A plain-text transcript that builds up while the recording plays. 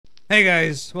Hey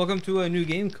guys, welcome to a new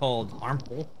game called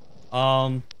Harmful.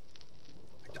 Um,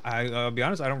 I'll be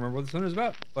honest, I don't remember what this one is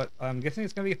about, but I'm guessing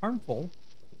it's gonna be Harmful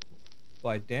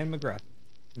by Dan McGrath.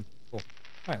 Cool. All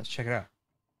right, let's check it out.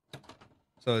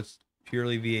 So it's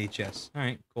purely VHS. All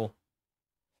right, cool.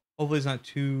 Hopefully it's not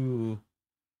too.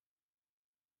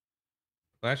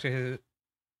 Well, actually,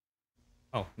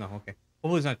 oh no, okay.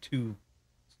 Hopefully it's not too.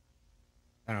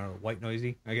 I don't know, white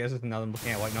noisy. I guess now that I'm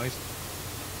looking at white noise.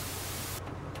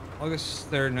 August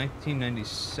 3rd,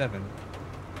 1997.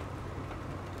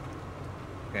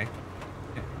 Okay.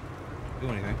 Can't do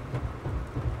anything.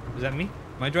 Is that me?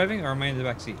 Am I driving or am I in the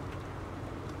back seat?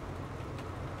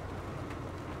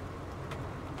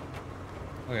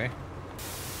 Okay.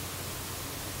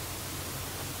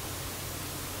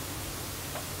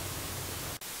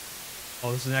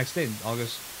 Oh, this is the next day,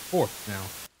 August 4th now.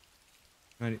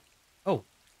 90. Oh.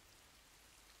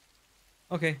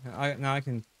 Okay, now I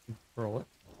can control it.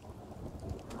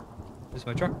 Is this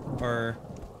my truck? Or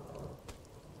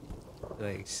did I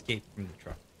escape from the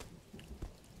truck?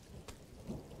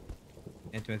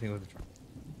 Can't do anything with the truck.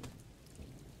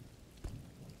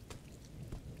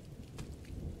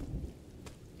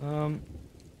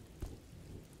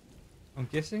 I'm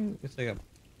guessing it's like a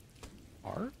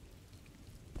car?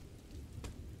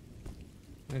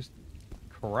 There's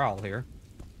corral here.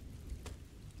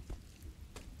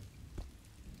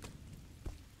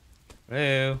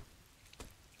 Hello.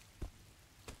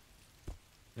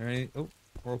 Is there any? Oh,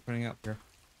 we're opening up here.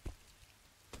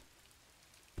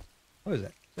 What is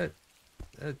that? Is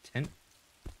that a tent?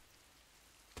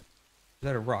 Is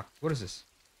that a rock? What is this?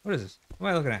 What is this? What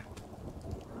am I looking at?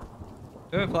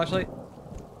 Do I have a flashlight?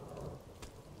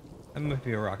 That might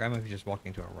be a rock. I might be just walking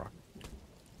into a rock.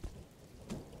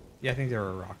 Yeah, I think there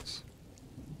are rocks.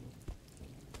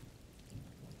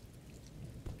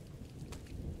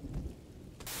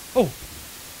 Oh!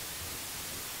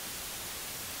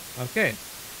 Okay.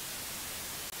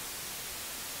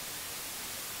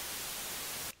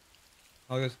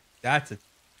 August. That's a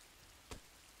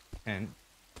tent.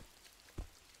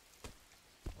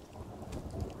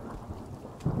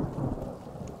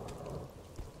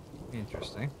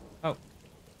 Interesting. Oh.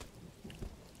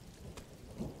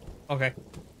 Okay.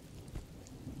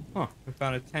 Huh. We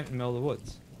found a tent in the middle of the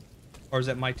woods. Or is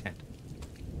that my tent?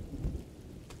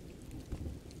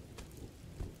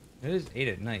 It is 8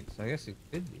 at night, so I guess it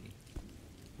could be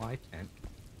my tent.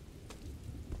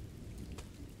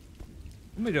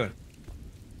 What am I doing?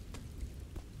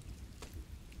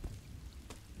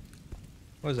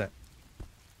 What is that?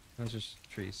 Those are just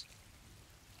trees.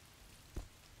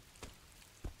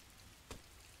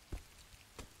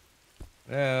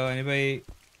 Hello, anybody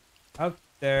out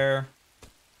there?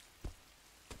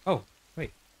 Oh,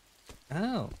 wait.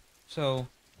 Oh, so...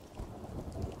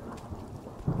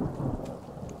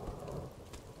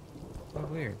 Oh,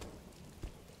 weird.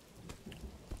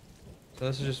 So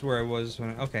this is just where I was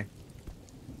when I... Okay.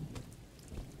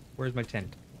 Where's my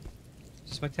tent?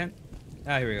 Is this my tent?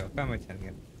 Ah, here we go. Found my tent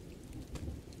again.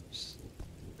 Just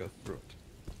go through it.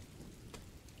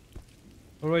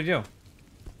 What do I do?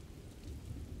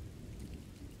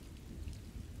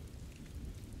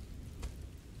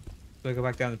 Do I go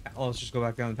back down the path? Oh, let's just go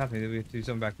back down the path. Maybe we have to do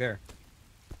something back there.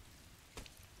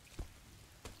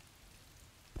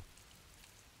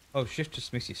 Oh, shift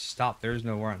just makes you stop. There's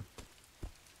no run.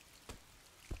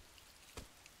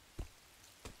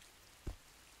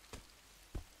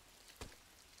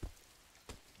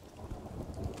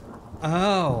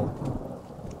 Oh.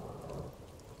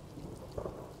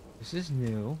 This is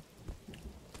new.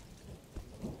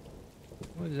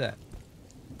 What is that?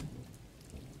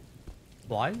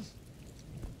 Flies?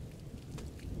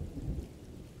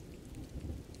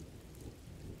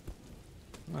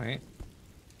 Alright.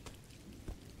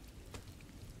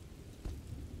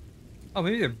 Oh,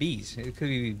 maybe they're bees. It could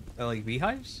be like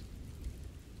beehives?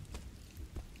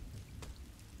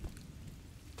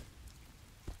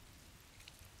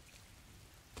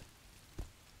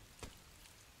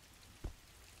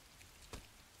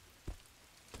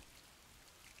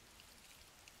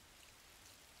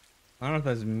 I don't know if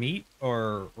that's meat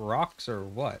or rocks or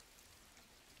what.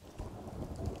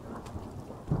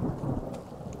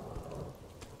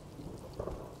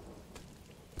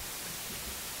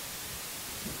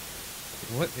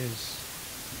 What is...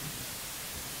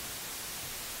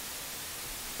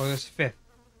 August 5th.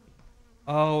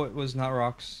 Oh, it was not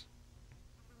rocks.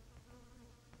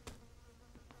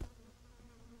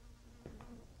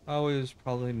 Oh, it was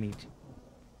probably meat.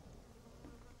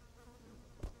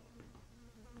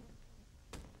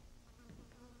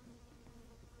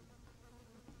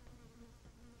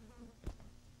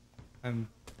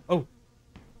 Oh.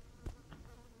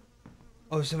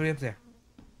 Oh, there's somebody up there.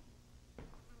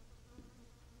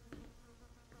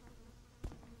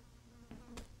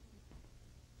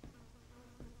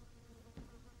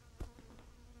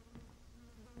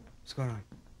 What's going on?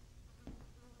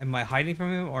 Am I hiding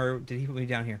from him, or did he put me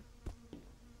down here?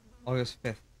 August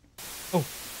 5th. Oh!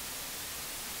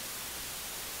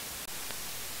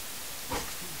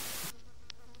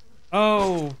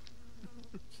 Oh!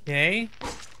 Okay.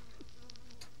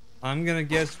 I'm gonna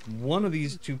guess one of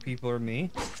these two people are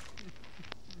me.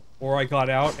 Or I got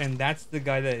out, and that's the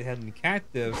guy that had me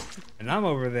captive, and I'm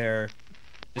over there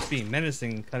just being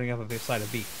menacing, cutting up a side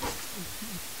of beef.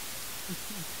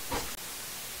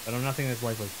 But I'm nothing that's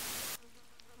likely.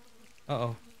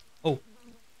 Uh-oh. Oh.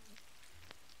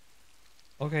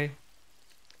 Okay.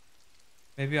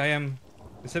 Maybe I am...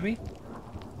 Is it me? Can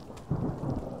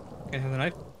I have the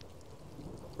knife?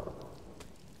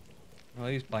 Well,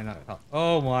 he's probably not...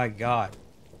 Oh my god.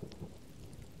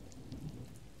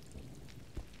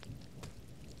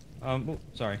 Oh,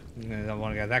 sorry. I don't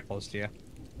want to get that close to you.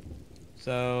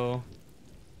 So...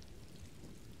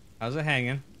 How's it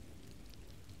hanging?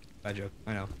 Bad joke.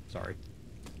 I know. Sorry.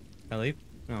 Can I leave?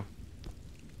 No.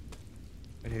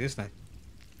 I take this knife.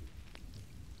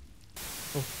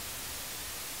 Oh.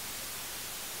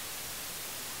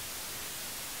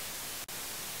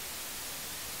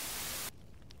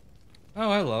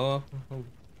 Oh, hello. Oh,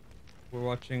 we're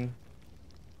watching...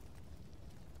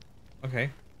 Okay.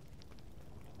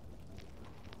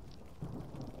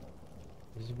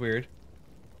 This is weird.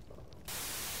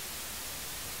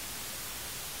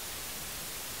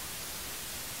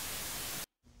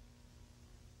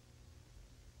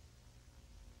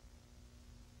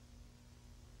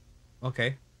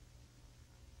 Okay.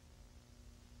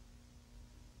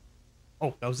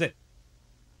 Oh, that was it.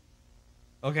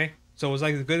 Okay. So was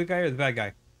I the good guy or the bad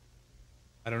guy?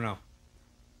 I don't know.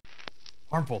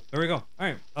 Harmful. There we go.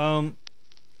 Alright.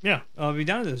 Yeah. I'll be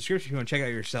down in the description if you want to check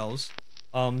out yourselves.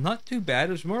 Not too bad.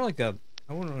 It was more like a...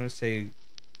 I wouldn't want to say...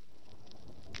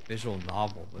 visual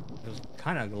novel, but it was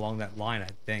kind of along that line, I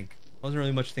think. Wasn't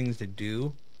really much things to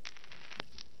do.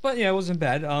 But yeah, it wasn't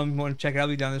bad. Want to check it out,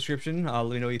 leave down in the description. Let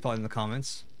me know what you thought in the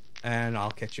comments. And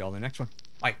I'll catch you all in the next one.